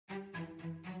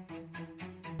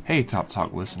Hey, Top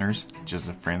Talk listeners. Just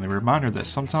a friendly reminder that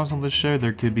sometimes on this show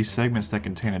there could be segments that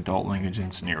contain adult language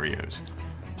and scenarios.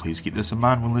 Please keep this in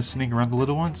mind when listening around the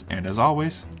little ones, and as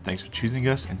always, thanks for choosing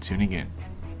us and tuning in.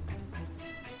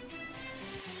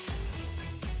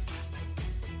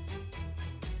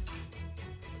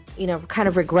 Kind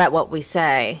of regret what we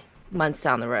say months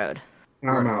down the road.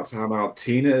 Time out, time out.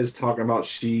 Tina is talking about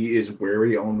she is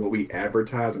wary on what we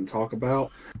advertise and talk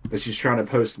about, but she's trying to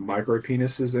post micro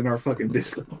penises in our fucking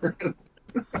Discord.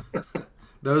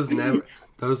 Those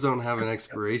don't have an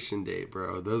expiration date,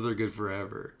 bro. Those are good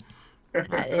forever.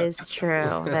 That is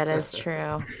true. That is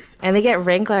true. And they get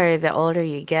wrinklier the older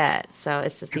you get, so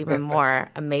it's just even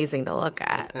more amazing to look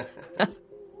at.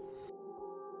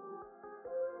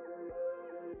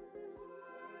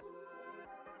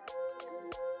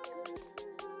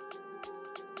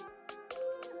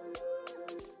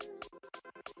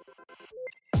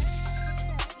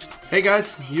 Hey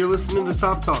guys, you're listening to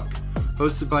Top Talk,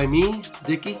 hosted by me,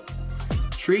 Dickie,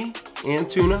 Tree, and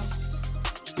Tuna.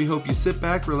 We hope you sit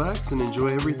back, relax, and enjoy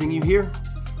everything you hear.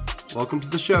 Welcome to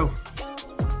the show.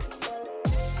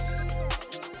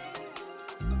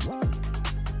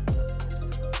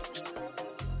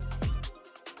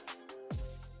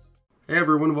 Hey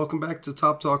everyone, welcome back to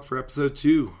Top Talk for episode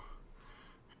 2.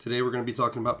 Today we're going to be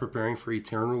talking about preparing for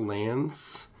Eternal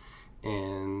Lands,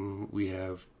 and we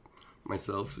have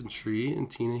myself and Tree and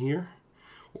Tina here,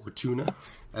 or Tuna,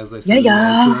 as I said in the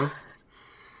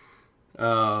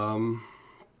intro.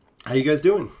 How you guys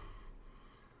doing?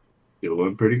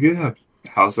 Doing pretty good.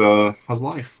 How's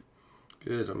life?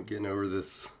 Good. I'm getting over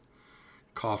this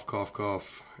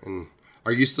cough. And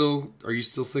are you still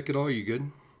sick at all? Are you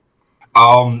good?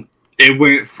 It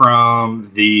went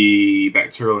from the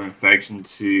bacterial infection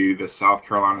to the South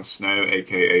Carolina snow,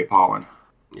 aka pollen.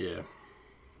 Yeah.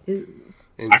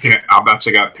 I've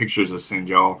actually got pictures to send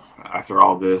y'all after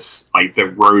all this. Like, the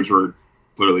roads were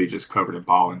literally just covered in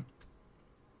pollen.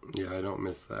 Yeah, I don't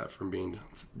miss that from being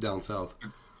down south.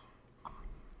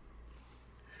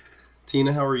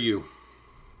 Tina, how are you?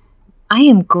 I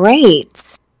am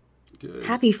great. Good.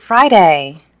 Happy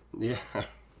Friday. Yeah.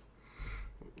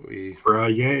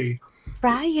 Friday.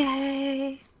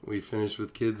 We finished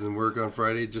with kids and work on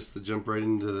Friday just to jump right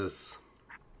into this.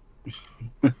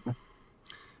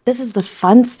 This is the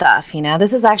fun stuff, you know?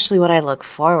 This is actually what I look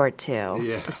forward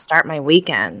to start my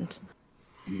weekend.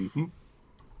 Mm-hmm.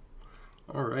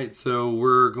 All right, so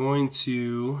we're going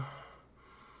to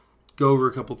go over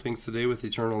a couple things today with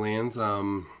Eternal Lands.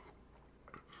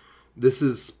 This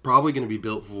is probably going to be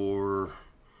built for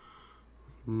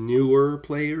newer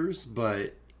players,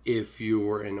 but if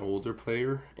you're an older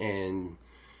player and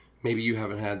maybe you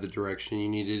haven't had the direction you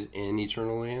needed in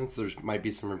Eternal Lands, there might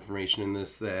be some information in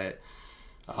this that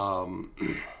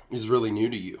is really new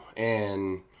to you.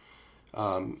 And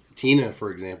Tina,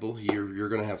 for example, you're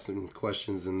going to have some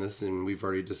questions in this, and we've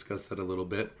already discussed that a little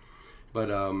bit.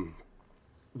 But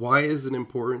why is it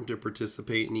important to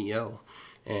participate in EL?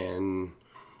 And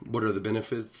what are the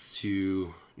benefits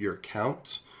to your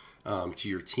account, to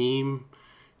your team?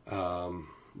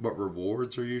 What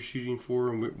rewards are you shooting for?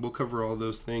 And we'll cover all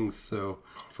those things. So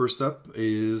first up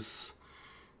is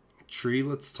Tree.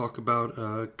 Let's talk about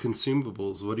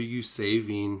consumables. What are you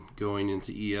saving going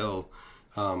into EL?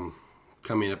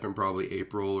 Coming up in probably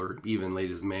April or even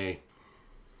late as May.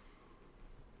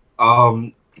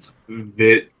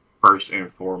 Vit first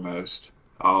and foremost.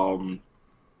 Them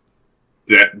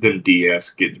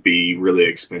DS get to be really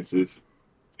expensive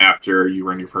after you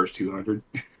run your first 200.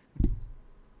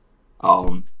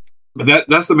 But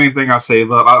that's the main thing I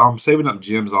save up. I'm saving up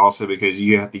gems also because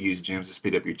you have to use gems to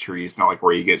speed up your tree. It's not like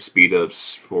where you get speed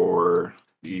ups for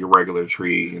your regular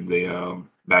tree in the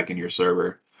back in your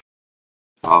server.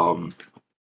 I'm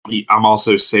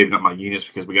also saving up my units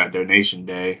because we got donation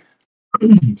day.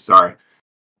 Sorry,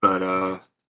 but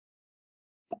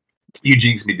you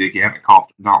jinxed me, Dick. You haven't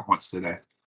coughed not once today.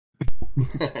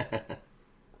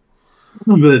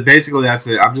 But basically, that's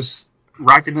it. I'm just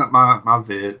racking up my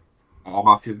vid. All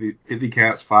my 50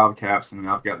 caps, 5 caps, and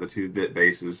then I've got the 2 bit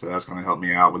bases, so that's going to help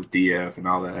me out with DF and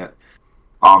all that.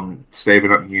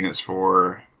 Saving up units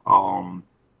for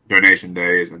donation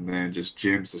days, and then just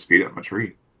gems to speed up my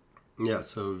tree. Yeah,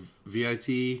 so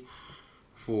VIT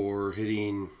for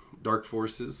hitting Dark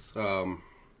Forces,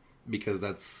 because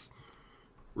that's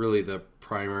really the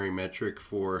primary metric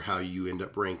for how you end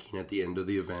up ranking at the end of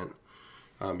the event.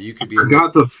 You could be.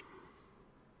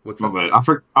 What's up?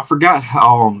 I forgot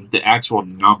how the actual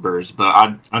numbers,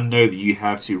 but I know that you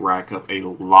have to rack up a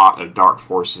lot of Dark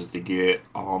Forces to get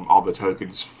all the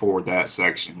tokens for that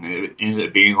section. It ended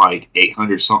up being like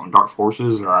 800 something Dark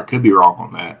Forces, or I could be wrong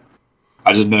on that.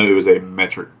 I just know it was a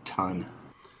metric ton.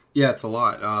 Yeah, it's a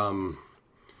lot.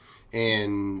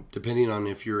 And depending on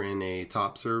if you're in a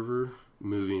top server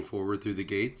moving forward through the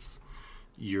gates,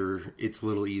 it's a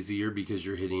little easier because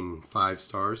you're hitting 5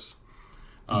 stars.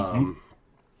 So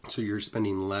you're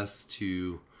spending less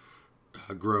to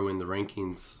grow in the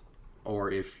rankings.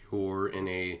 Or if you're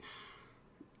in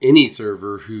any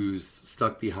server who's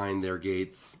stuck behind their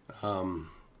gates,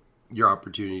 your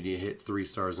opportunity to hit 3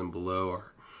 stars and below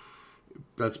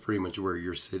that's pretty much where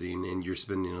you're sitting, and you're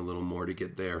spending a little more to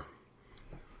get there.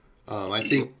 I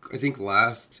think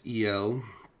last EL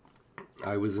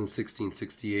I was in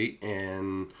 1668,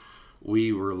 and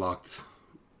we were locked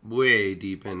way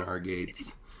deep in our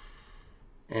gates.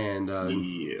 And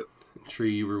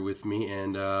Tree, you were with me,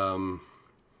 and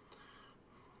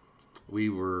we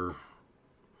were.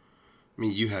 I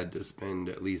mean, you had to spend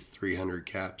at least 300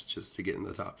 caps just to get in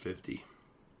the top 50.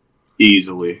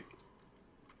 Easily.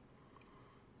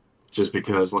 Just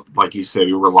because, like you said,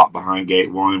 we were locked behind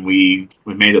gate 1. We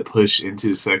made a push into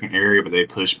the second area, but they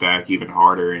pushed back even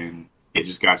harder, and it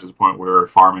just got to the point where we were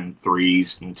farming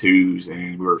 3s and 2s,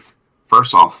 and we were,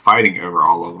 first off, fighting over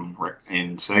all of them,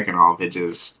 and second off, it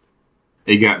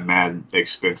got mad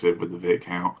expensive with the vid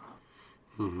count.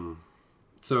 Mm-hmm.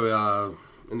 So,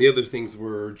 and the other things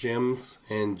were gems,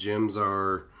 and gems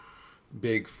are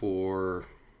big for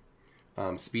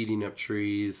speeding up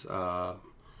trees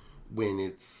when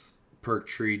it's perk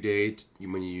tree day. I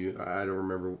don't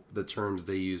remember the terms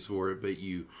they use for it, but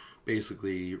you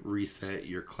basically reset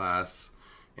your class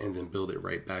and then build it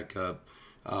right back up.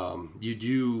 You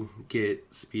do get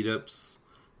speed ups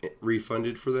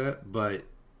refunded for that, but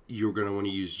you're going to want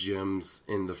to use gems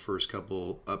in the first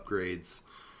couple upgrades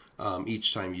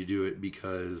each time you do it,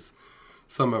 because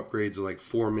some upgrades are like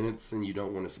 4 minutes and you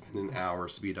don't want to spend an hour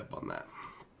speed up on that.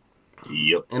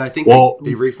 Yep. And I think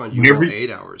they refund you about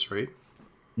 8 hours, right?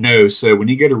 No, so when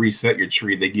you go to reset your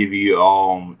tree, they give you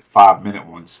 5-minute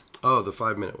ones. Oh, the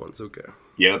 5-minute ones, okay.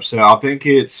 Yep, so I think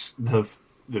it's the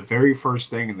very first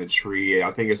thing in the tree. I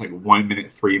think it's like 1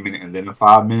 minute, 3 minute, and then a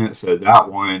 5 minute. So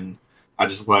that one, I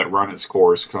just let it run its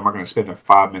course because I'm not going to spend a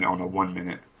 5 minute on a 1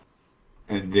 minute.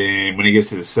 And then when it gets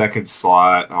to the second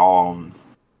slot,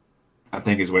 I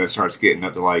think is when it starts getting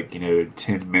up to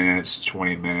 10 minutes,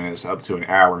 20 minutes, up to an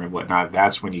hour and whatnot.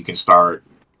 That's when you can start,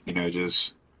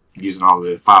 just using all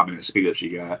the 5-minute speed ups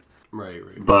you got. Right.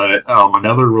 But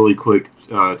another really quick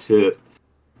tip,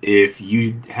 if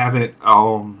you haven't,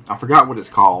 I forgot what it's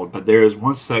called, but there's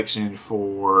one section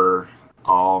for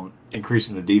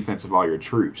increasing the defense of all your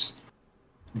troops.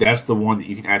 That's the one that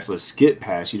you can actually skip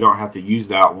past. You don't have to use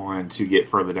that one to get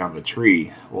further down the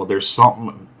tree. Well, there's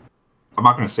something, I'm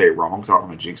not going to say it wrong because I don't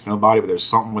want to jinx nobody, but there's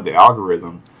something with the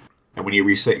algorithm. And when you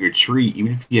reset your tree,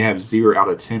 even if you have 0 out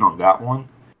of 10 on that one,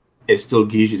 it still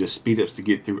gives you the speed ups to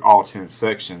get through all 10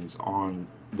 sections on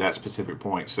that specific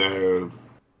point. So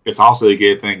it's also a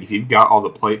good thing if you've got all the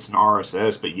plates in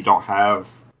RSS, but you don't have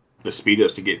the speed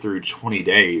ups to get through 20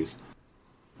 days.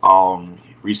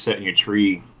 Resetting your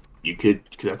tree, you could,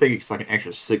 because I think it's like an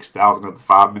extra 6,000 of the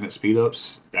 5-minute speed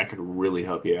ups. That could really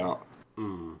help you out.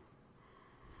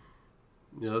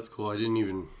 Yeah, that's cool. I didn't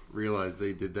even realize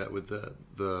they did that with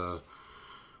the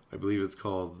I believe it's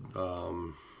called.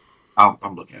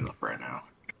 I'm looking it up right now.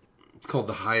 It's called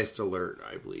the highest alert,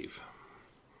 I believe.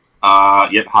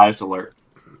 Yep, highest alert.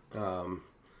 So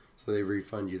they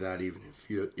refund you that even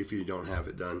if you don't have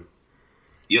it done.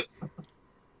 Yep.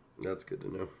 That's good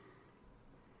to know.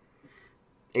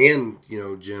 And,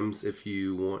 gems, if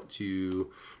you want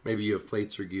to, maybe you have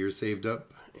plates or gear saved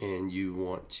up and you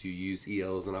want to use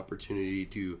EL as an opportunity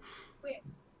to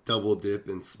double dip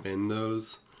and spin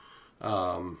those,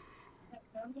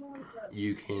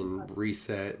 you can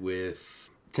reset with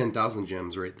 10,000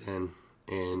 gems right then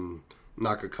and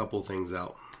knock a couple things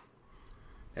out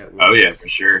at once. Oh, yeah, for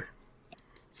sure.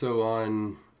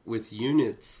 So with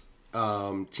units,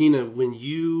 Tina, when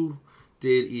you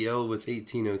did EL with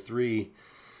 1803,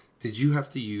 did you have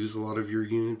to use a lot of your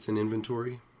units in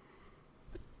inventory?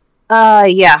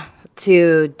 Yeah,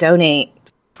 to donate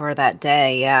for that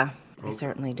day. Yeah, okay. I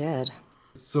certainly did.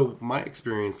 So my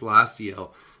experience last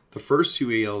EL, the first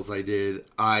 2 ELs I did,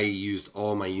 I used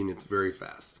all my units very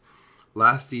fast.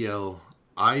 Last EL,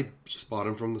 I just bought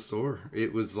them from the store.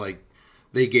 It was like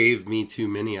they gave me too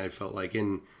many, I felt like.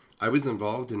 And I was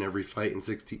involved in every fight with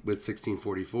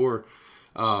 1644.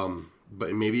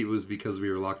 But maybe it was because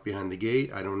we were locked behind the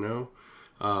gate. I don't know.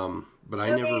 But I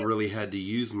never really had to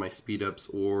use my speed ups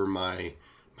or my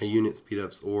unit speed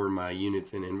ups or my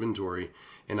units in inventory.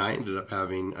 And I ended up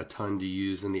having a ton to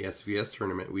use in the SVS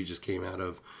tournament we just came out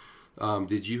of.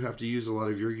 Did you have to use a lot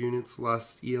of your units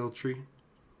last EL tree?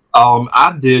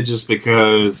 I did just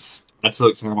because I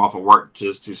took time off of work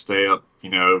just to stay up,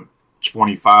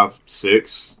 25,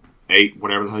 6, 8,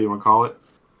 whatever the hell you want to call it.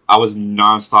 I was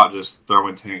nonstop just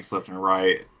throwing tanks left and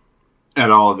right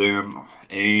at all of them.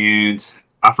 And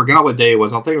I forgot what day it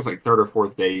was. I think it was like third or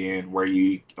fourth day in where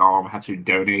you have to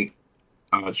donate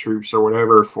troops or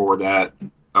whatever for that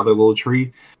other little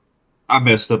tree. I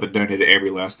messed up and donated every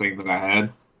last thing that I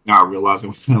had, not realizing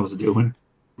what I was doing.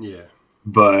 Yeah.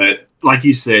 But like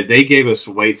you said, they gave us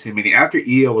way too many. After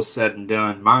EO was said and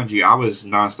done, mind you, I was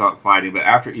nonstop fighting. But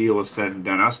after EO was said and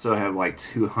done, I still had like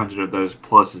 200 of those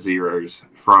plus zeros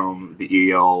from the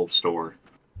EO store.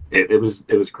 It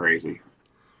was crazy.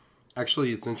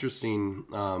 Actually, it's interesting.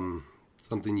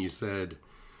 Something you said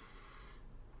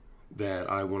that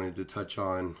I wanted to touch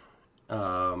on.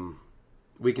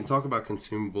 We can talk about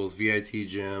consumables, VIT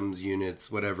gems, units,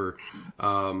 whatever.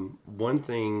 One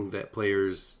thing that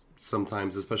players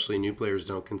sometimes, especially new players,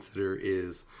 don't consider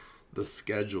is the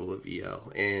schedule of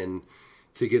EL. And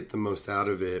to get the most out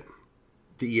of it,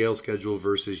 the EL schedule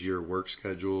versus your work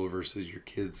schedule versus your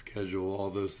kids' schedule,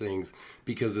 all those things.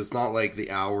 Because it's not like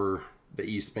the hour that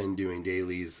you spend doing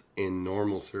dailies in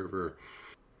normal server.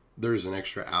 There's an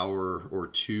extra hour or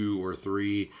 2 or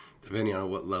 3, depending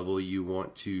on what level you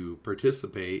want to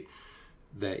participate,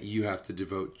 that you have to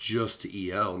devote just to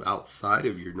EL outside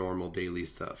of your normal daily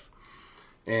stuff.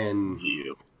 And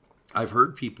Yeah. I've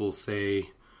heard people say,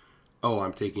 oh,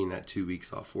 I'm taking that 2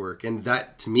 weeks off work. And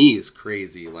that to me is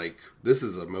crazy. Like, this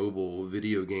is a mobile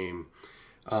video game.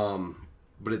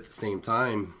 But at the same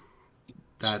time,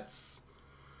 that's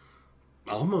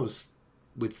almost,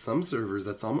 with some servers,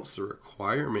 that's almost a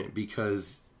requirement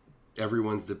because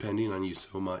everyone's depending on you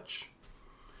so much.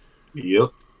 Yep.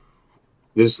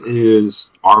 This is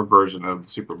our version of the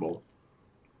Super Bowl.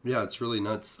 Yeah, it's really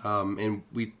nuts. And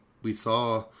we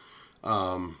saw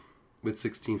with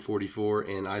 1644,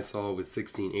 and I saw with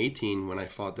 1618 when I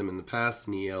fought them in the past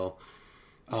in EL.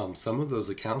 Some of those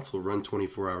accounts will run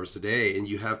 24 hours a day, and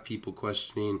you have people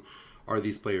questioning: are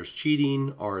these players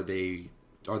cheating? Are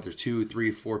there 2,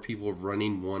 3, 4 people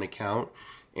running one account?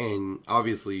 And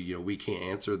obviously, we can't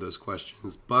answer those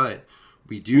questions, but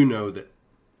we do know that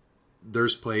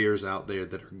there's players out there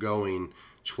that are going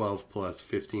 12 plus,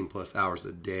 15 plus hours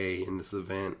a day in this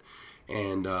event,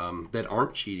 and that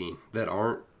aren't cheating, that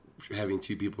aren't having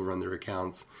 2 people run their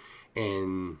accounts.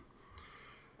 And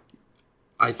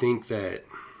I think that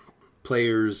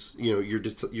players, you're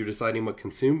deciding what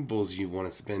consumables you want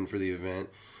to spend for the event,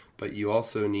 but you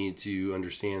also need to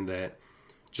understand that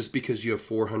just because you have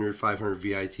 400, 500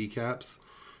 VIT caps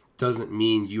doesn't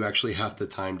mean you actually have the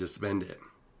time to spend it.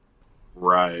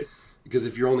 Right. Because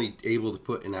if you're only able to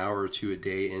put an hour or 2 a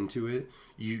day into it,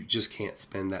 you just can't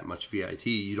spend that much VIT.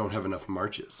 You don't have enough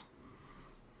marches.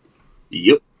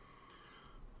 Yep.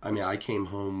 I mean, I came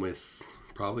home with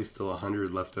probably still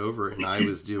 100 left over, and I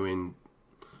was doing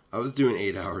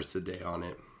 8 hours a day on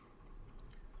it.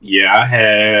 Yeah, I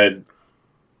had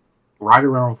right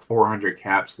around 400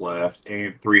 caps left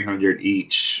and 300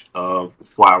 each of the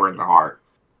Flower and the Heart.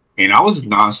 And I was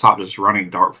nonstop just running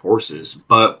Dark Forces.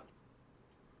 But,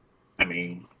 I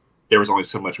mean, there was only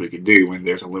so much we could do when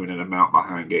there's a limited amount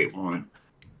behind Gate 1.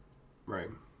 Right.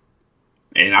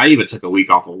 And I even took a week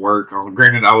off of work.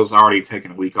 Granted, I was already taking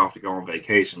a week off to go on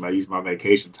vacation, but I used my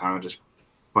vacation time just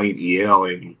playing EL,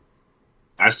 and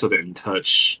I still didn't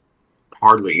touch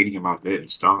hardly any of my vet and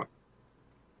stock.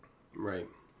 Right.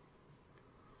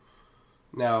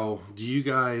 Now, do you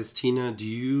guys, Tina,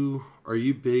 are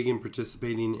you big in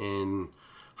participating in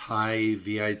high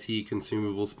VIT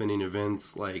consumable spending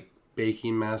events like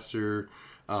Baking Master,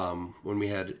 when we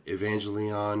had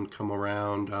Evangelion come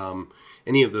around?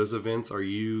 Any of those events, are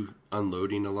you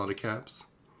unloading a lot of caps?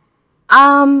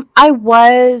 I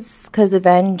was, because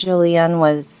Evangelion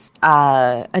was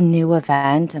a new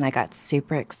event, and I got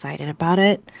super excited about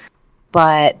it.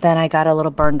 But then I got a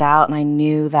little burned out, and I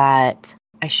knew that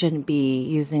I shouldn't be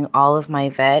using all of my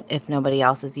VIT if nobody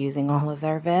else is using all of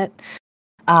their VIT.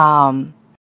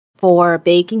 For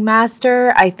Baking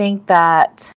Master, I think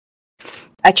that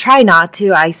I try not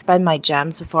to. I spend my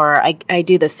gems before I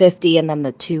do the 50 and then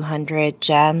the 200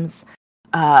 gems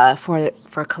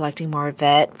for collecting more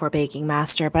VIT for Baking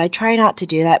Master. But I try not to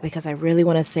do that because I really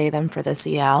want to save them for the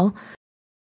CL.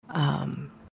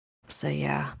 So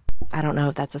yeah, I don't know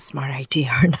if that's a smart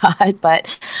idea or not, but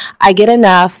I get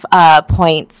enough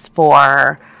points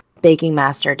for Baking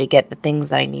Master to get the things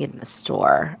that I need in the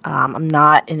store. I'm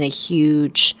not in a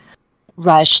huge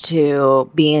rush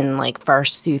to be in like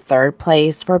first through third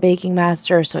place for Baking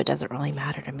Master, so it doesn't really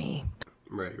matter to me.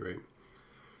 Right.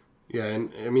 Yeah,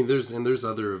 and I mean, there's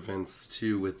other events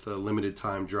too with the limited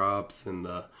time drops and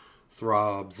the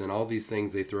throbs and all these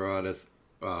things they throw at us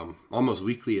almost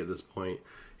weekly at this point.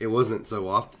 It wasn't so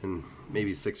often,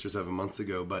 maybe 6 or 7 months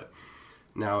ago, but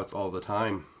now it's all the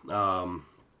time.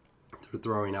 They're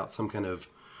throwing out some kind of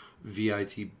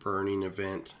VIT burning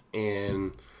event,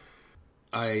 and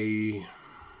I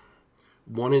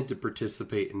wanted to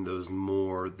participate in those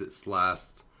more this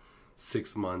last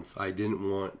 6 months. I didn't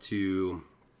want to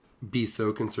be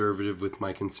so conservative with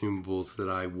my consumables that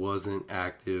I wasn't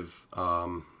active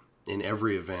in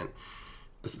every event,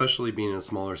 especially being a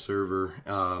smaller server.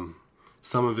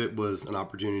 Some of it was an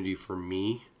opportunity for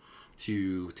me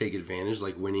to take advantage,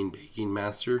 like winning Baking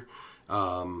Master.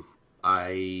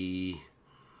 I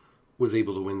was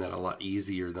able to win that a lot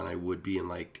easier than I would be in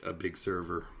like a big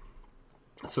server.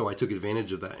 So I took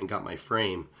advantage of that and got my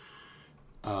frame.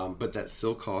 But that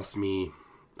still cost me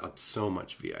so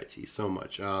much VIT, so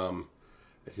much. I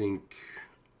think,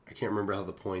 I can't remember how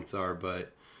the points are,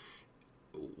 but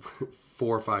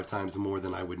 4 or 5 times more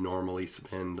than I would normally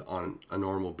spend on a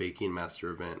normal Baking Master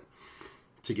event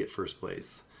to get first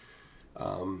place.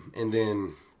 And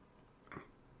then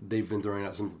they've been throwing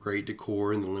out some great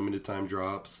decor in the limited time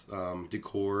drops,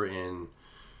 decor and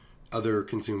other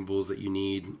consumables that you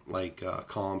need, like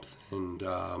comps and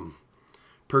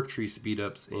perk tree speed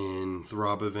ups in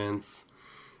throb events.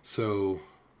 So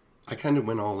I kind of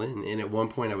went all in, and at one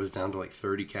point I was down to like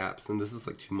 30 caps, and this is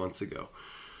like 2 months ago.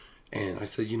 And I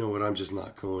said, you know what, I'm just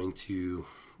not going to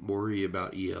worry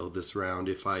about EL this round.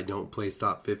 If I don't place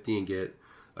top 50 and get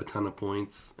a ton of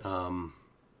points,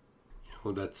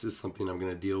 that's just something I'm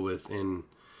going to deal with. And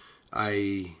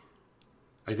I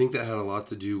think that had a lot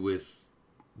to do with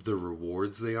the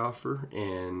rewards they offer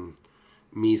and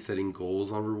me setting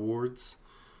goals on rewards.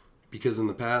 Because in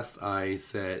the past, I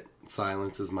set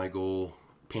silence as my goal,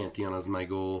 Pantheon as my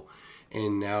goal,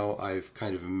 and now I've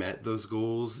kind of met those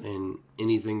goals, and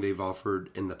anything they've offered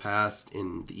in the past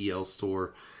in the EL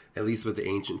store, at least with the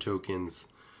ancient tokens,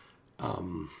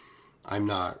 I'm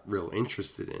not real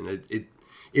interested in.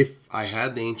 If I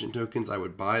had the ancient tokens, I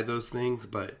would buy those things,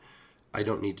 but I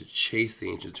don't need to chase the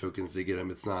ancient tokens to get them.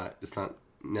 It's not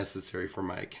necessary for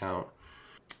my account.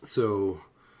 So,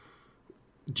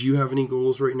 do you have any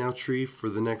goals right now, Tree, for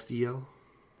the next EL?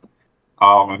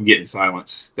 I'm getting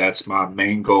silence. That's my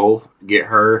main goal. Get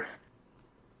her.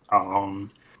 I've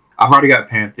already got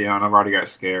Pantheon. I've already got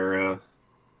Scara.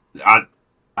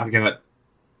 I've got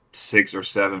 6 or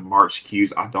 7 March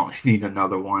Qs. I don't need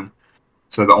another one.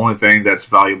 So the only thing that's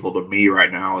valuable to me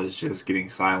right now is just getting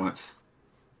silence.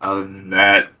 Other than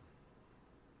that,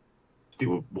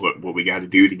 do what we got to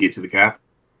do to get to the cap.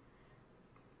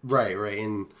 Right,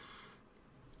 and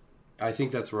I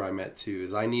think that's where I'm at too.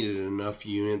 Is I needed enough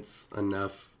units,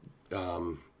 enough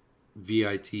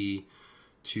VIT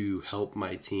to help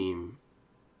my team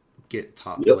get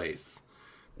top place,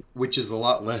 which is a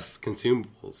lot less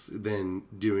consumables than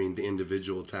doing the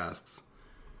individual tasks.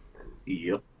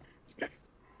 Yep.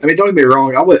 I mean, don't get me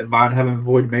wrong. I wouldn't mind having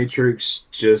Void Matrix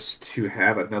just to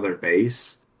have another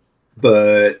base,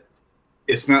 but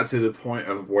it's not to the point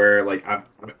of where like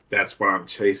that's what I'm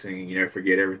chasing.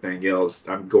 Forget everything else.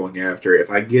 I'm going after it.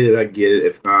 If I get it, I get it.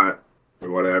 If not,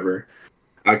 or whatever.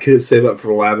 I could save up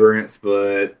for Labyrinth,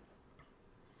 but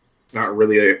it's not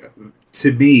really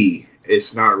to me.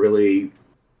 It's not really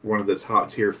one of the top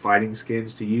tier fighting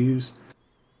skins to use.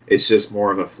 It's just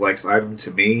more of a flex item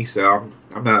to me, so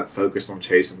I'm not focused on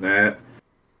chasing that.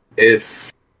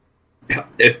 If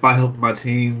by helping my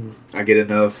team I get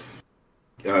enough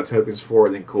tokens for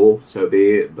it, then cool, so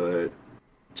be it. But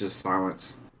just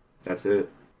silence. That's it.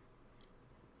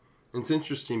 It's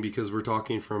interesting because we're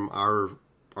talking from our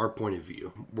point of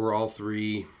view. We're all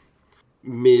 3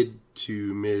 mid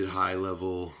to mid-high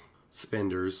level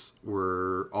spenders.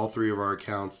 We're all 3 of our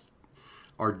accounts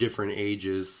are different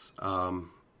ages.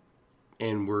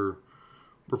 And we're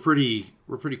pretty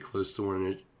close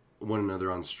to one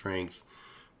another on strength,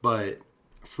 but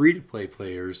free to play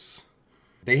players,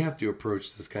 they have to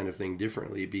approach this kind of thing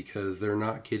differently because they're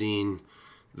not getting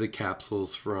the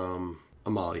capsules from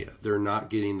Amalia, they're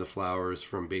not getting the flowers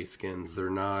from base skins,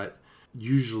 they're not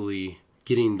usually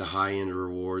getting the high end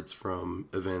rewards from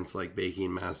events like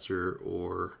Baking Master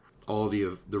or all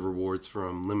the rewards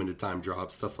from limited time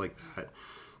drops, stuff like that.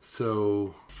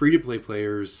 So free to play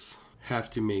players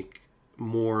have to make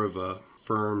more of a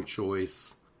firm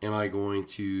choice. Am I going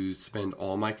to spend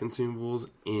all my consumables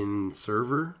in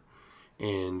server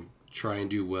and try and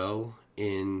do well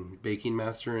in Baking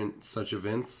Master and such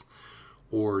events?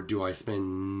 Or do I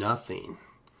spend nothing?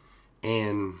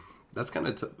 And that's kind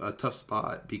of a tough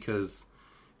spot because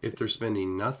if they're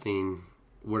spending nothing,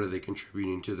 what are they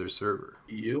contributing to their server?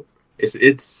 Yep.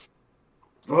 It's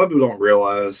a lot of people don't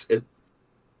realize it.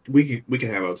 We can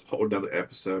have a whole another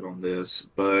episode on this,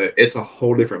 but it's a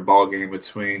whole different ball game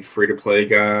between free to play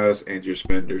guys and your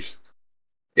spenders.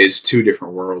 It's two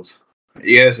different worlds.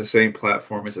 Yeah, it's the same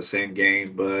platform, it's the same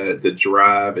game, but the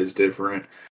drive is different.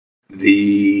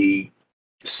 The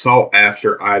sought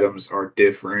after items are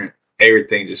different.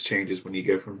 Everything just changes when you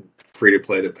go from free to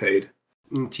play to paid.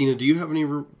 And Tina, do you have any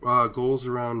goals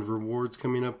around rewards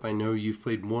coming up? I know you've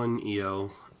played one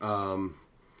EL,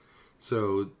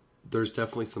 so there's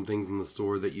definitely some things in the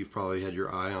store that you've probably had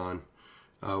your eye on.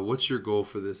 What's your goal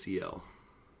for this EL?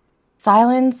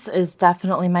 Silence is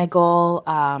definitely my goal.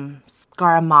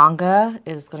 Scaramanga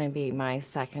is going to be my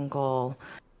second goal.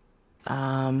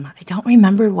 I don't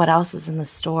remember what else is in the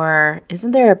store.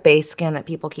 Isn't there a base skin that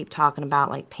people keep talking about,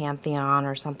 like Pantheon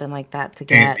or something like that to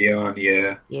get? Pantheon,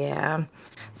 yeah. Yeah.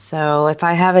 So if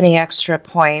I have any extra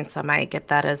points, I might get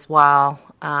that as well.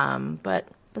 But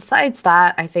besides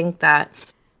that, I think that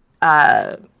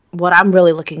what I'm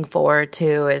really looking forward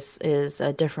to is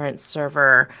a different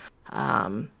server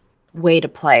way to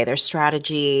play, their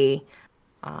strategy,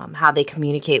 how they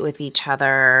communicate with each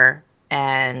other,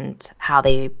 and how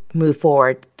they move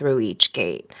forward through each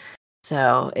gate.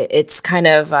 So it's kind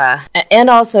of, and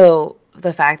also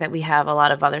the fact that we have a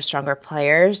lot of other stronger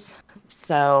players.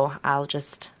 So I'll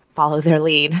just follow their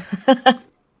lead.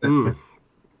 Yeah,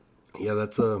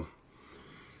 that's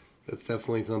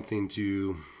definitely something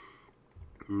to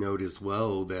note as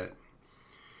well, that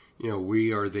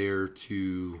we are there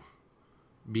to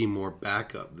be more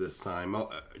backup this time.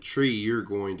 Tree, you're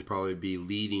going to probably be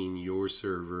leading your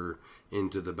server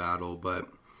into the battle, but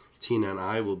Tina and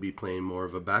I will be playing more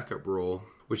of a backup role,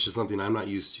 which is something I'm not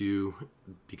used to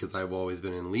because I've always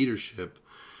been in leadership.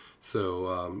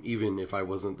 So even if I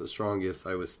wasn't the strongest,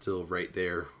 I was still right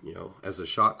there, as a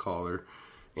shot caller.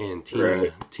 And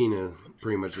Tina,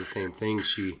 pretty much the same thing.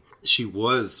 She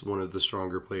was one of the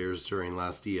stronger players during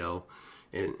last DL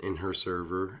in her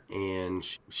server, and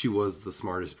she was the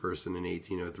smartest person in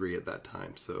 1803 at that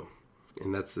time. So,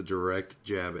 and that's a direct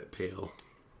jab at Pale.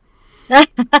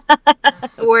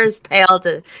 Where's Pale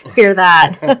to hear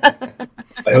that?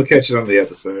 He'll catch it on the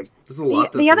episode. There's a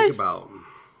lot to think about.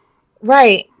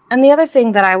 Right. And the other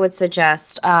thing that I would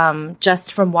suggest,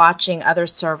 just from watching other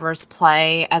servers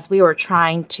play, as we were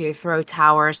trying to throw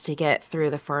towers to get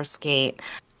through the first gate,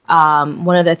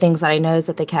 one of the things that I noticed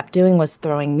that they kept doing was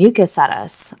throwing mucus at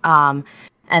us.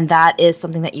 And that is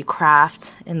something that you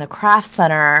craft in the craft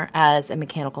center as a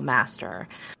mechanical master.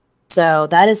 So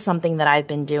that is something that I've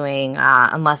been doing,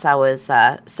 unless I was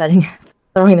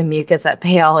throwing the mucus at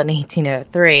Pale in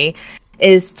 1803,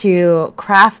 is to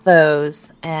craft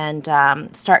those and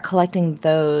start collecting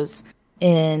those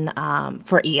in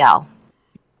for EL.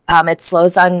 It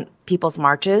slows down people's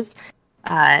marches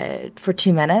for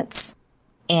 2 minutes,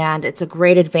 and it's a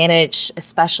great advantage,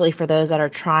 especially for those that are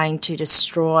trying to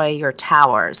destroy your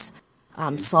towers.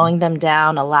 Slowing them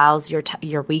down allows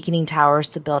your weakening towers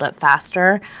to build up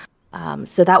faster.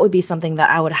 So that would be something that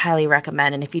I would highly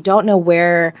recommend. And if you don't know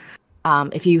where,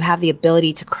 if you have the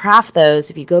ability to craft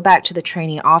those, if you go back to the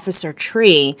training officer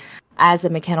tree as a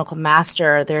mechanical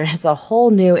master, there is a whole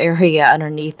new area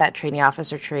underneath that training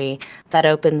officer tree that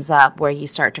opens up where you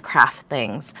start to craft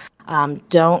things.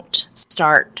 Don't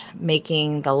start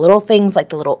making the little things like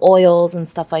the little oils and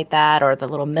stuff like that, or the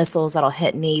little missiles that'll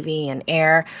hit Navy and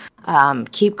air.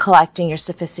 Keep collecting your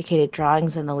sophisticated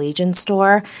drawings in the Legion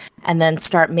store, and then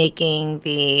start making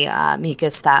the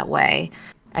mucus that way.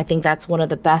 I think that's one of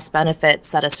the best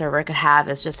benefits that a server could have,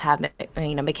 is just have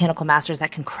mechanical masters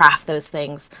that can craft those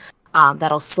things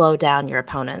that'll slow down your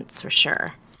opponents for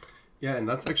sure. Yeah, and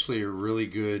that's actually a really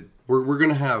good... We're going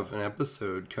to have an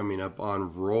episode coming up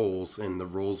on roles and the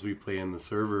roles we play in the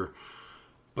server.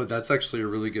 But that's actually a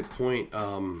really good point.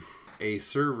 A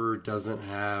server doesn't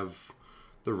have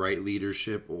the right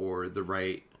leadership or the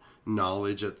right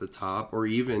knowledge at the top, or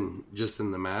even just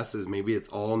in the masses. Maybe it's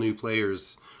all new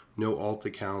players, no alt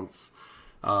accounts.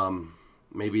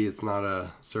 Maybe it's not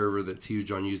a server that's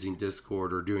huge on using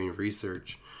Discord or doing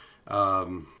research.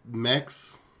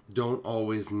 Mechs don't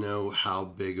always know how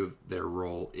big of their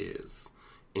role is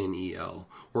in EL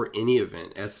or any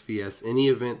event, SVS, any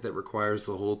event that requires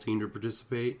the whole team to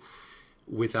participate.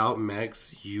 Without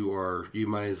mechs, you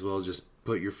might as well just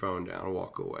put your phone down and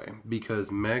walk away, because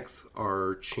mechs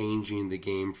are changing the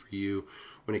game for you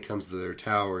when it comes to their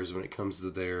towers, when it comes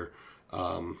to their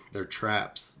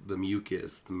traps, the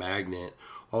mucus, the magnet,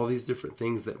 all these different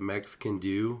things that mechs can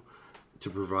do to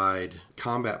provide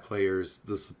combat players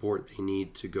the support they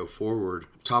need to go forward.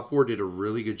 Top War did a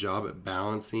really good job at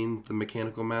balancing the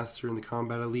Mechanical Master and the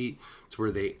Combat Elite to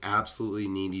where they absolutely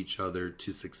need each other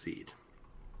to succeed.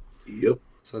 Yep.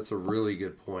 So that's a really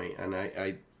good point, and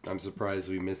I'm surprised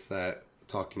we missed that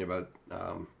talking about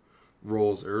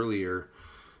roles earlier.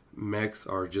 Mechs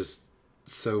are just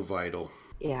so vital.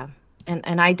 Yeah.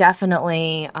 And I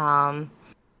definitely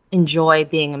enjoy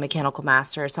being a Mechanical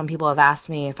Master. Some people have asked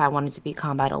me if I wanted to be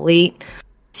Combat Elite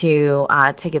to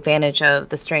take advantage of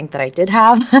the strength that I did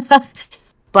have.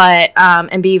 But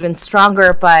and be even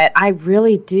stronger. But I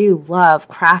really do love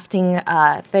crafting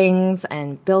things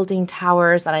and building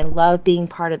towers, and I love being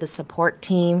part of the support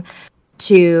team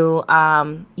to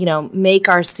make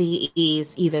our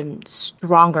CEs even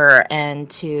stronger and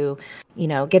to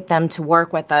get them to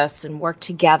work with us and work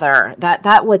together.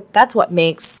 That's what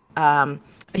makes a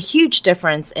huge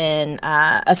difference in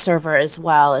a server as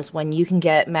well, is when you can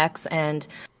get mechs and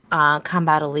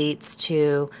combat elites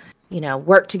to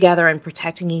work together and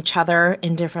protecting each other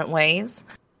in different ways.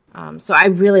 So I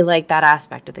really like that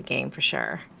aspect of the game for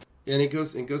sure. And it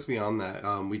goes beyond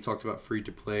that. We talked about free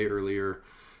to play earlier.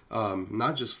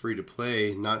 Not just free to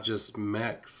play, not just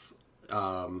mechs,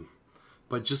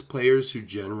 but just players who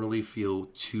generally feel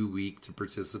too weak to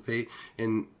participate.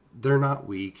 And they're not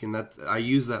weak, and that I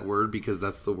use that word because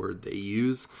that's the word they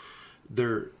use.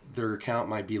 Their account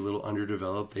might be a little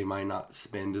underdeveloped. They might not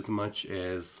spend as much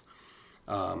as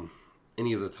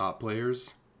any of the top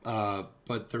players,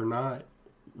 but they're not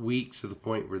weak to the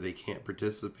point where they can't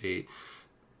participate.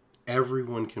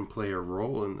 Everyone can play a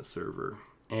role in the server,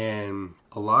 and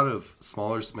a lot of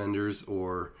smaller spenders,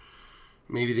 or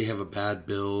maybe they have a bad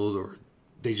build, or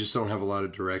they just don't have a lot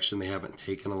of direction, they haven't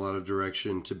taken a lot of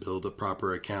direction to build a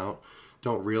proper account,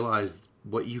 don't realize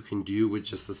what you can do with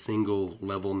just a single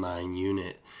level 9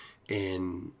 unit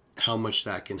and how much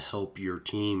that can help your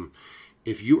team.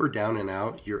 If you are down and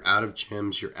out, you're out of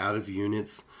gems, you're out of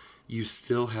units, you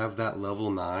still have that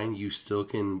level 9, you still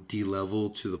can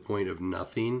de-level to the point of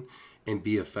nothing and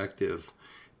be effective.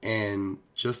 And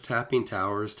just tapping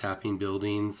towers, tapping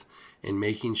buildings, and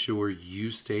making sure you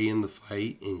stay in the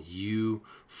fight and you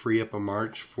free up a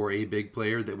march for a big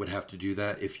player that would have to do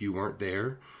that if you weren't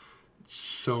there.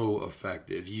 So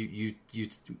effective. You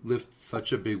lift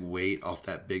such a big weight off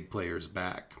that big player's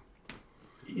back.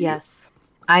 Yes,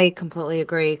 I completely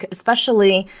agree.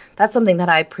 Especially, that's something that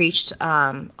I preached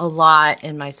a lot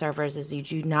in my servers, is you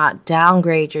do not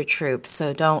downgrade your troops.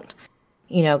 So don't,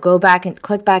 go back and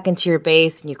click back into your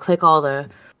base and you click all the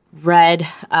red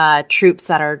troops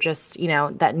that are just,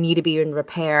 that need to be in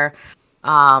repair,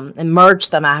 and merge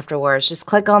them afterwards. Just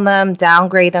click on them,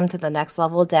 downgrade them to the next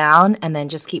level down, and then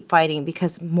just keep fighting,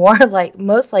 because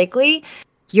most likely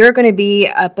you're going to be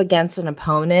up against an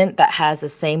opponent that has the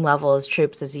same level as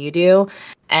troops as you do,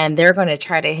 and they're going to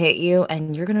try to hit you,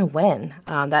 and you're going to win.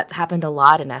 That happened a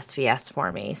lot in SVS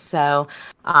for me. So,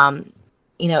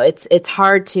 it's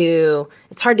hard to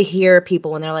hear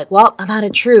people when they're like, well, I'm out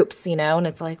of troops, and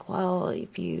it's like, well,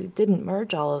 if you didn't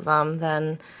merge all of them,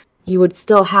 then you would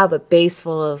still have a base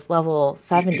full of level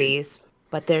 70s,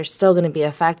 but they're still going to be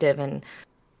effective, and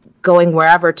going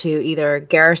wherever to either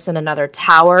garrison another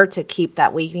tower to keep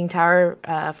that weakening tower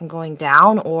from going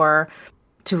down, or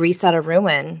to reset a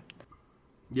ruin.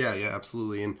 Yeah,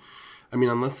 absolutely. And I mean,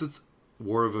 unless it's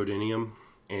War of Odinium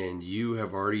and you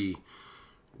have already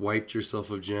wiped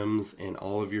yourself of gems and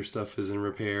all of your stuff is in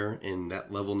repair and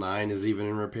that level 9 is even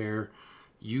in repair,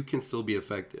 you can still be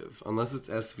effective. Unless it's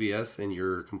SVS and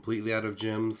you're completely out of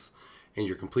gems and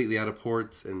you're completely out of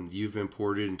ports and you've been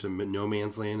ported into no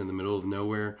man's land in the middle of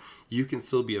nowhere, you can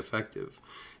still be effective.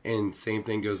 And same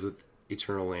thing goes with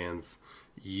Eternal Lands.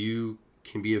 You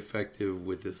can be effective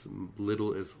with as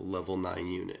little as a level 9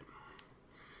 unit.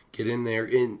 Get in there,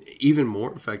 and even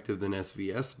more effective than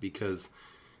SVS, because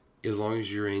as long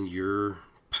as you're in your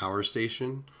power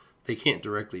station, they can't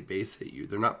directly base hit you.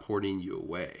 They're not porting you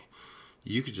away.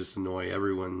 You could just annoy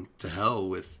everyone to hell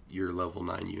with your level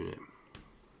 9 unit.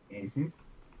 Mm-hmm.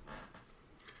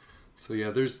 So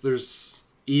yeah, there's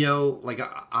EL. Like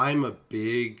I'm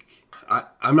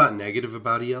not negative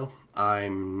about EL.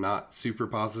 I'm not super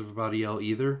positive about EL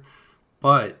either.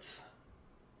 But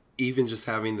even just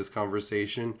having this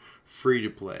conversation, free to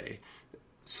play,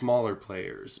 smaller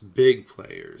players, big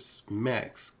players,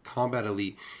 mechs, combat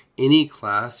elite, any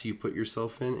class you put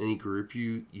yourself in, any group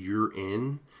you're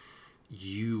in,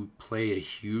 you play a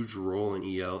huge role in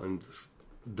EL and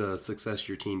the success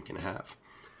your team can have.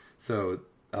 So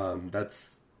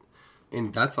that's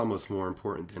almost more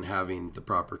important than having the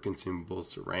proper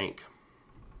consumables to rank.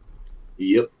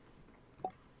 Yep.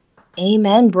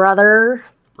 Amen, brother.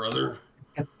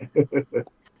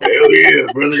 Hell yeah,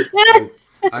 brother.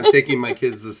 I'm taking my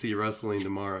kids to see wrestling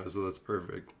tomorrow, so that's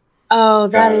perfect. Oh,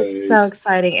 that is so Guys.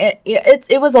 exciting.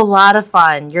 It was a lot of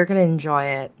fun. You're going to enjoy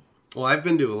it. Well, I've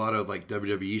been to a lot of like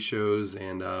WWE shows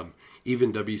and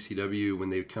even WCW when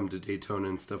they come to Daytona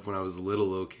and stuff when I was a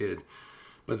little kid.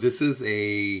 But this is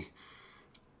I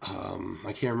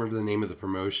can't remember the name of the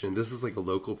promotion. This is like a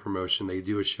local promotion. They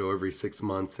do a show every 6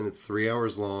 months and it's 3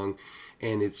 hours long.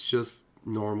 And it's just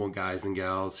normal guys and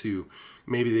gals who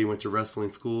maybe they went to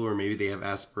wrestling school or maybe they have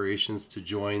aspirations to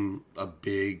join a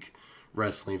big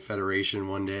wrestling federation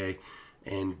one day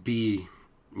and be,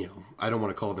 I don't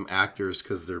want to call them actors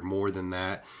because they're more than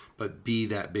that, but be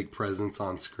that big presence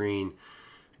on screen.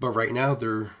 But right now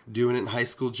they're doing it in high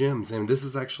school gyms. And this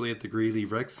is actually at the Greeley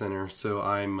Rec Center. So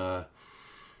I'm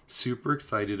super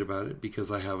excited about it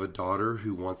because I have a daughter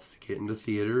who wants to get into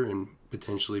theater and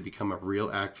potentially become a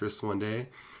real actress one day.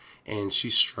 And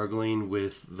she's struggling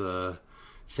with the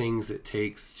things it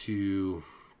takes to,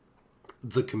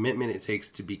 the commitment it takes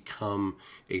to become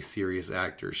a serious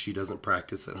actor. She doesn't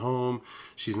practice at home.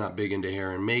 She's not big into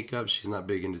hair and makeup. She's not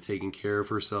big into taking care of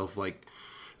herself, like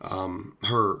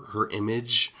her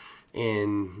image.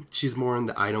 And she's more in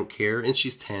the I don't care. And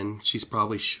she's 10. She's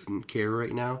probably shouldn't care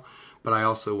right now. But I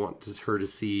also want her to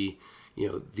see,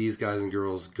 these guys and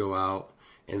girls go out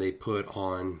and they put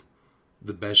on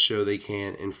the best show they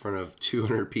can in front of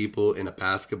 200 people in a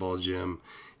basketball gym.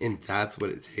 And that's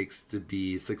what it takes to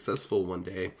be successful one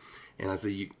day. And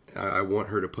I want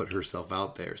her to put herself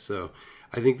out there. So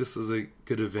I think this is a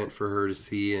good event for her to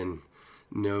see and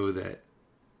know that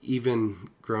even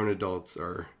grown adults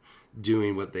are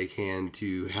doing what they can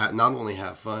to not only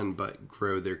have fun, but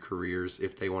grow their careers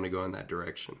if they want to go in that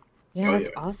direction. Yeah, that's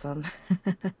awesome.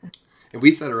 And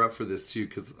we set her up for this too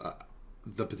because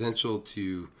the potential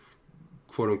to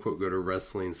quote unquote go to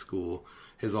wrestling school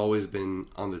has always been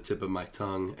on the tip of my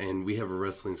tongue. And we have a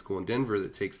wrestling school in Denver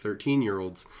that takes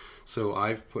 13-year-olds. So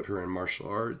I've put her in martial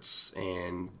arts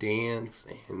and dance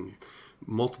and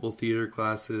multiple theater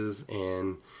classes.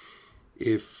 And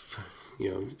if,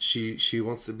 she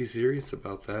wants to be serious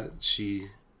about that,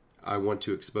 I want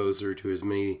to expose her to as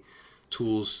many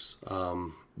tools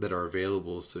that are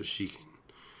available so she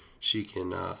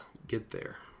can get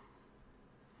there.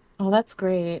 Oh, that's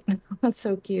great. That's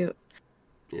so cute.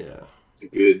 Yeah.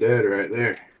 It's a good dad right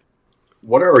there.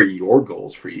 What are your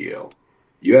goals for EL?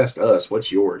 You asked us,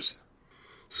 what's yours?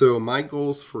 So my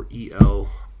goals for EL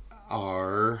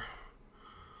are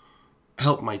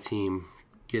help my team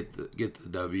get the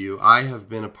W. I have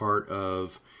been a part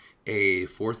of a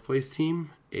 4th place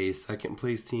team, a 2nd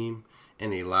place team,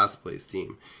 and a last place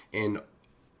team. And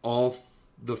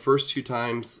the first 2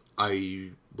 times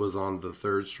I was on the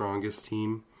 3rd strongest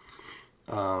team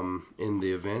in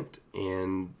the event,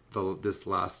 and this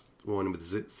last one with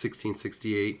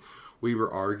 1668, we were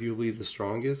arguably the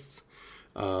strongest.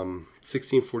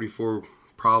 1644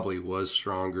 probably was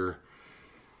stronger.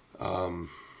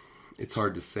 It's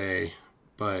hard to say,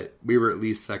 but we were at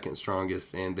least 2nd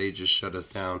strongest, and they just shut us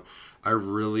down. I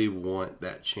really want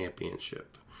that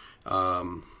championship.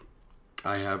 I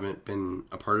haven't been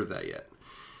a part of that yet.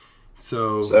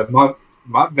 So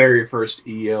my very first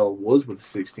EL was with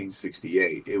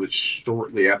 1668. It was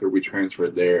shortly after we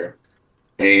transferred there,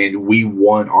 and we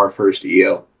won our first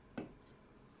EL.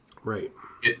 Right.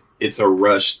 It's a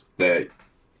rush that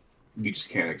you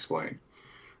just can't explain.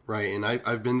 Right, and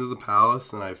I've been to the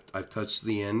Palace, and I've touched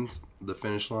the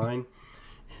finish line,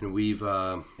 and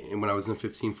and when I was in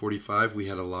 1545, we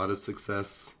had a lot of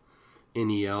success in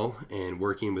EL and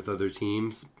working with other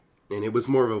teams, and it was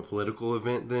more of a political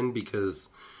event then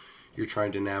because you're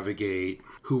trying to navigate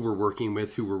who we're working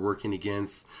with, who we're working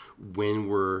against, when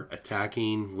we're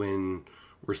attacking, when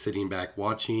we're sitting back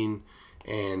watching,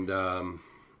 and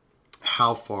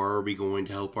how far are we going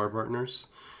to help our partners?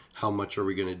 How much are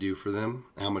we going to do for them?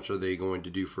 How much are they going to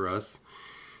do for us?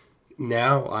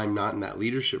 Now I'm not in that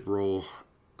leadership role.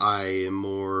 I am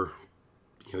more,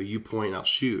 you point, I'll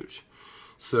shoot.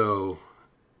 So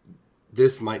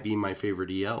this might be my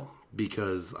favorite EL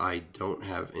because I don't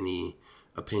have any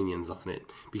opinions on it.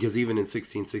 Because even in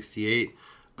 1668,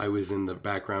 I was in the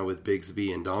background with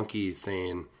Bigsby and Donkey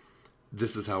saying,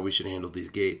 this is how we should handle these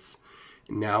gates.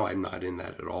 Now I'm not in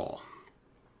that at all.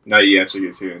 Now you actually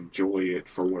get to enjoy it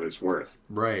for what it's worth.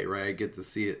 Right. I get to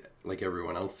see it like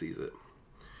everyone else sees it.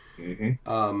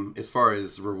 Mm-hmm. As far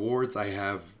as rewards, I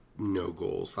have no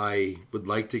goals. I would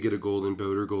like to get a golden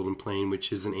boat or golden plane,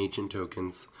 which is an ancient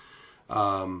tokens.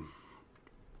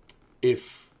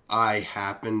 If I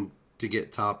happen to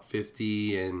get top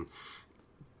 50 and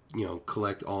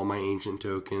collect all my ancient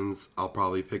tokens, I'll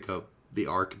probably pick up the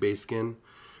Arc base skin.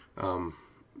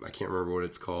 I can't remember what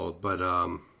it's called, but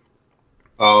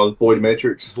Void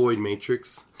Matrix. Void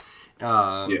Matrix.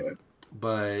 Yeah.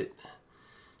 But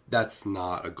that's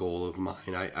not a goal of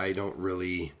mine. I don't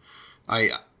really.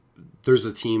 There's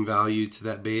a team value to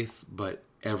that base, but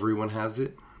everyone has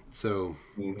it, so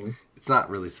it's not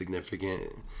really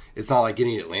significant. It's not like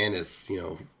getting Atlantis,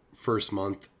 first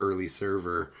month early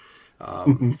server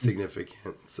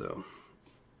significant. So,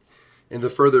 and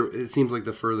it seems like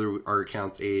the further our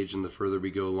accounts age and the further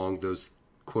we go along, those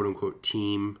quote unquote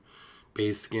team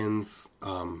base skins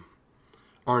aren't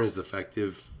as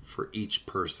effective for each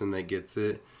person that gets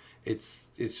it. It's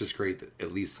just great that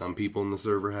at least some people in the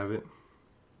server have it.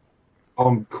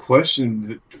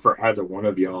 Question for either one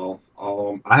of y'all.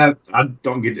 I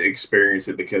don't get to experience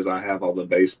it because I have all the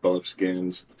base buff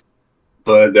skins.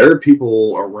 But there are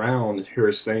people around who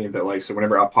are saying that, like, so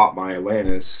whenever I pop my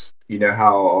Atlantis, you know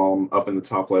how up in the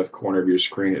top left corner of your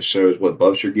screen it shows what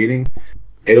buffs you're getting?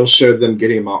 It'll show them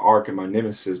getting my Arc and my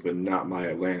Nemesis, but not my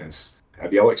Atlantis.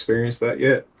 Have y'all experienced that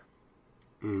yet?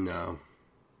 No.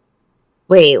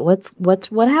 Wait,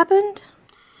 what happened?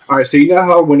 All right, so you know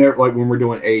how whenever, like, when we're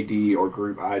doing AD or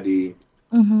group ID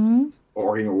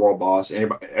or even World Boss,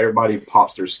 everybody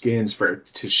pops their skins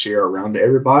to share around to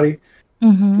everybody.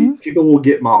 People will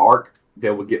get my Arc, they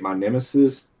will get my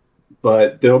Nemesis,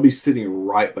 but they'll be sitting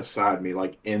right beside me,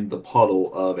 like in the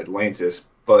puddle of Atlantis,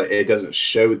 but it doesn't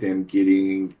show them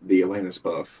getting the Atlantis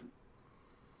buff.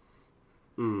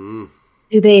 Do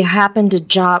they happen to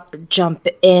jump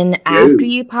in after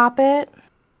you pop it?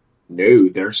 No,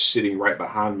 they're sitting right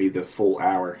behind me the full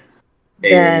hour.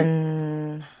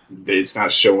 Then it's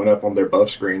not showing up on their buff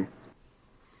screen.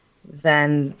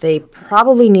 Then they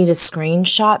probably need to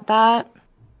screenshot that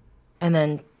and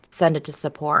then send it to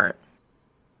support.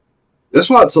 That's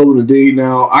what I told them to do.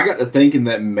 Now, I got to thinking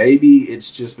that maybe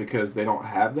it's just because they don't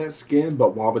have that skin,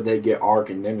 but why would they get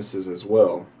Arc and Nemesis as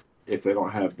well if they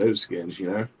don't have those skins,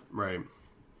 Right.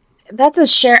 That's a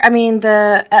share. I mean,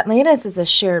 the Atlantis is a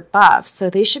shared buff, so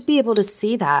they should be able to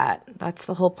see that. That's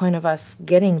the whole point of us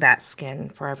getting that skin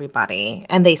for everybody.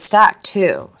 And they stack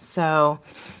too. So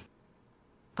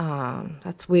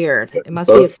that's weird. It must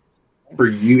be for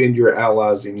you and your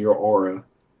allies in your aura.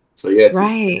 So yeah,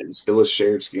 it's still a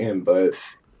shared skin, but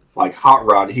like Hot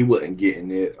Rod, he wasn't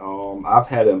getting it. I've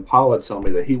had Impala tell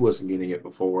me that he wasn't getting it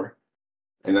before.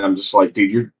 And I'm just like,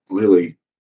 dude, you're literally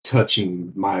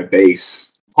touching my base.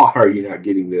 Why are you not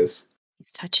getting this? He's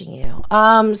touching you.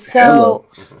 So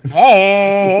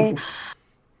hey.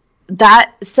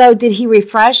 So did he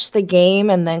refresh the game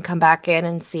and then come back in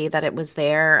and see that it was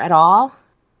there at all?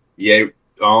 Yeah,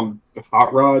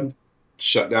 Hot Rod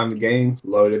shut down the game,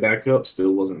 loaded it back up,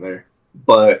 still wasn't there.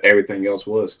 But everything else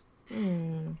was.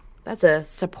 That's a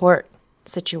support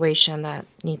situation that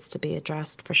needs to be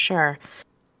addressed for sure.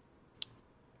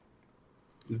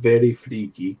 Very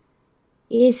freaky.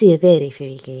 Is it very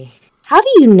freaky? How do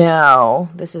you know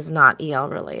this is not EL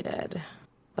related?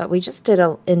 But we just did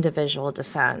an individual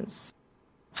defense.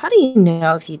 How do you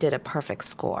know if you did a perfect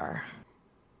score?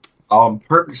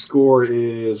 Perfect score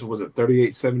is, was it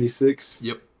 3876?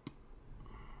 Yep.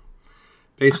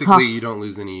 Basically, you don't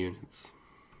lose any units.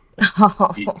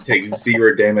 You take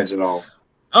 0 damage at all.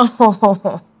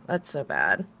 Oh, that's so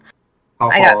bad. How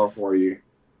far off were you?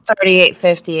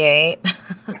 3858.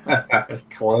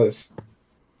 Close.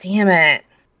 Damn it.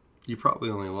 You probably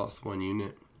only lost 1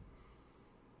 unit.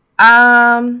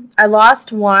 I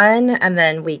lost 1 and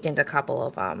then weakened a couple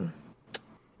of them.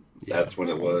 Yeah, that's when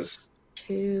it was.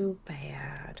 Too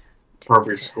bad.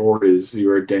 Perfect score is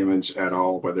 0 damage at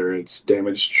all, whether it's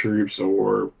damaged troops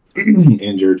or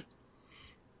injured.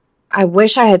 I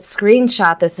wish I had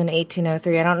screenshot this in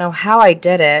 1803. I don't know how I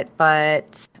did it,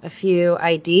 but a few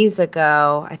IDs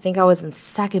ago, I think I was in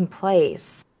 2nd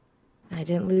place. And I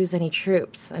didn't lose any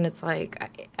troops. And it's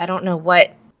like, I don't know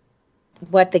what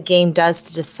the game does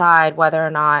to decide whether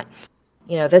or not,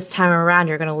 this time around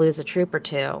you're going to lose a troop or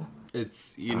 2.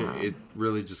 It's, it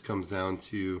really just comes down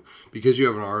to, because you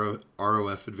have an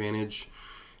ROF advantage,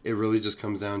 it really just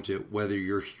comes down to whether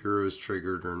your hero is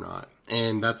triggered or not.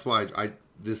 And that's why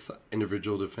this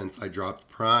individual defense, I dropped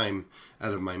Prime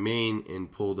out of my main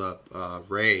and pulled up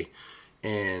Ray.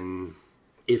 And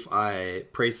if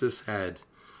Praesus had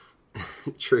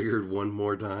triggered 1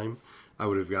 more time, I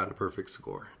would have gotten a perfect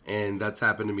score. And that's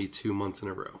happened to me 2 months in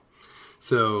a row.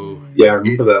 So yeah, I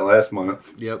remember that last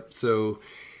month. Yep. So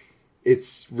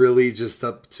it's really just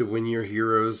up to when your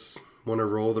heroes want to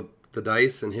roll the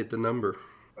dice and hit the number.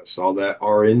 I saw that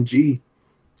RNG.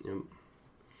 Yep.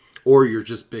 Or you're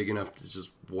just big enough to just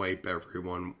wipe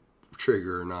everyone,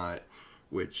 trigger or not,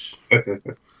 which a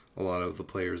lot of the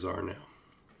players are now.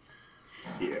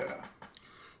 Yeah.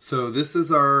 So this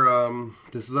is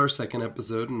our second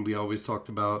episode, and we always talked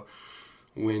about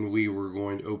when we were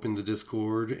going to open the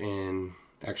Discord and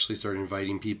actually start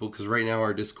inviting people. Because right now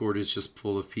our Discord is just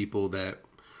full of people that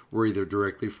we're either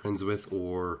directly friends with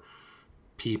or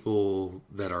people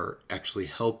that are actually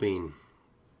helping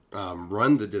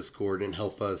run the Discord and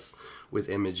help us with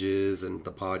images and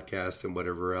the podcast and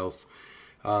whatever else.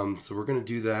 So we're going to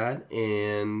do that,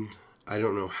 and I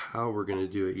don't know how we're going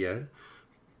to do it yet.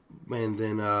 And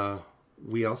then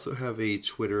we also have a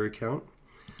Twitter account,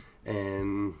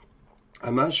 and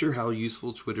I'm not sure how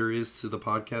useful Twitter is to the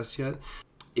podcast yet.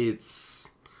 It's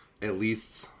at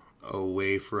least a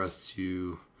way for us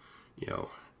to,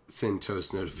 send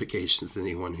toast notifications to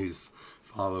anyone who's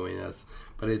following us.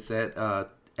 But it's at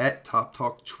Top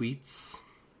Talk Tweets.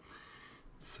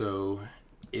 So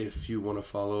if you want to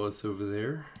follow us over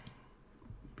there,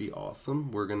 be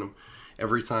awesome. We're going to...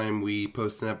 Every time we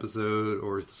post an episode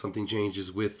or something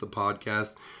changes with the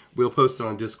podcast, we'll post it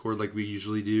on Discord like we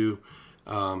usually do.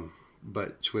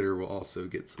 But Twitter will also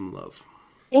get some love.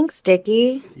 Thanks,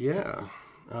 Dickie. Yeah.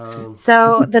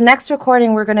 So the next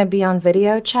recording, we're going to be on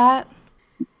video chat.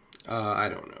 I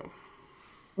don't know.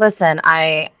 Listen,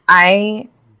 I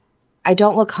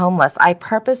don't look homeless. I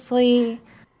purposely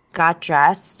got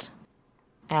dressed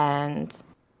and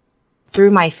threw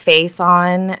my face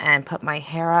on and put my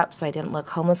hair up so I didn't look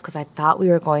homeless because I thought we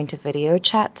were going to video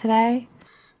chat today.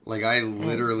 Like, I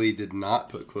literally did not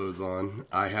put clothes on.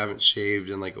 I haven't shaved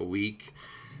in like a week.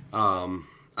 I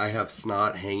have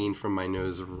snot hanging from my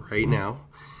nose right now.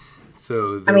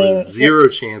 So there was zero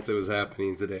chance it was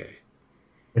happening today.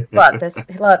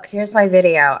 Look, here's my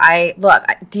video.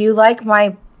 Do you like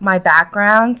my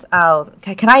background? Oh,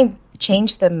 can I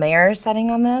change the mirror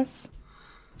setting on this?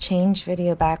 Change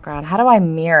video background. How do I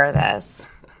mirror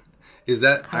this? Is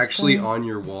that actually on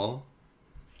your wall?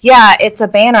 Yeah, it's a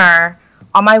banner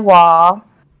on my wall,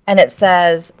 and it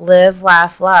says "Live,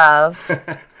 Laugh, Love,"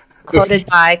 quoted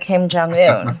by Kim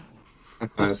Jong-un.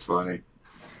 That's funny.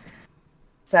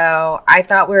 So I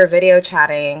thought we were video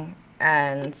chatting,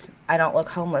 and I don't look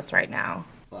homeless right now.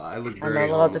 Well, I look I'm very a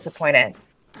little homeless. disappointed.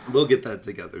 We'll get that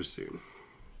together soon.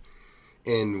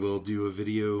 And we'll do a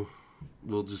video.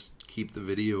 We'll just keep the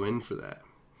video in for that.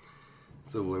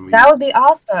 So when we that would be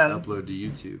awesome. upload to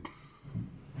YouTube.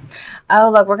 Oh,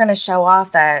 look, we're going to show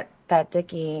off that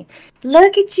Dickie.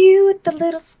 Look at you with the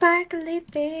little sparkly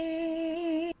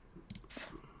thing.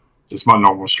 It's my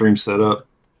normal stream setup.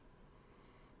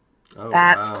 Oh,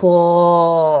 That's wow.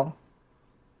 cool.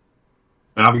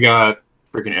 And I've got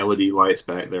freaking LED lights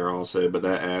back there also, but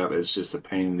that app is just a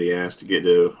pain in the ass to get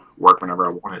to work whenever I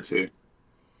want it to.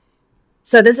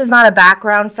 So this is not a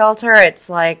background filter. It's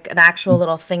like an actual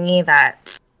little thingy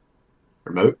that...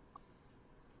 Remote?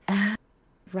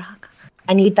 Rock.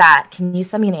 I need that. Can you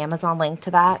send me an Amazon link to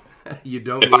that? You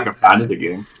don't If I need can find that. it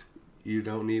again. You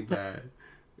don't need that.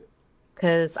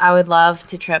 Because I would love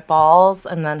to trip balls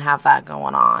and then have that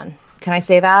going on. Can I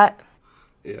say that?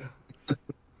 Yeah.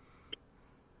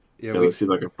 Yeah, Yeah, let's see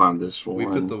if I can find this one. we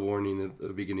put the warning at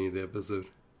the beginning of the episode.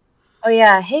 Oh,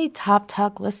 yeah. Hey, Top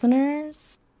Talk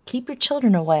listeners. Keep your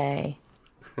children away.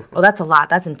 Oh, that's a lot.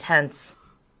 That's intense.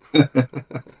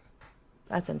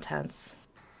 That's intense.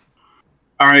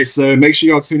 All right, so make sure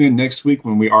y'all tune in next week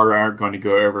when we are going to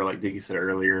go over, like Dickie said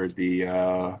earlier,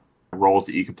 the roles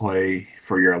that you can play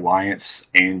for your alliance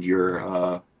and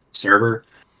your server,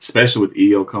 especially with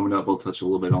EO coming up. We'll touch a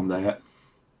little bit on that.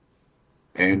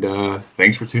 And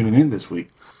thanks for tuning in this week.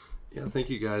 Yeah, thank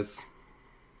you guys.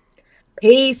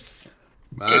 Peace.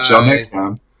 Bye. Catch y'all next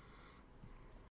time.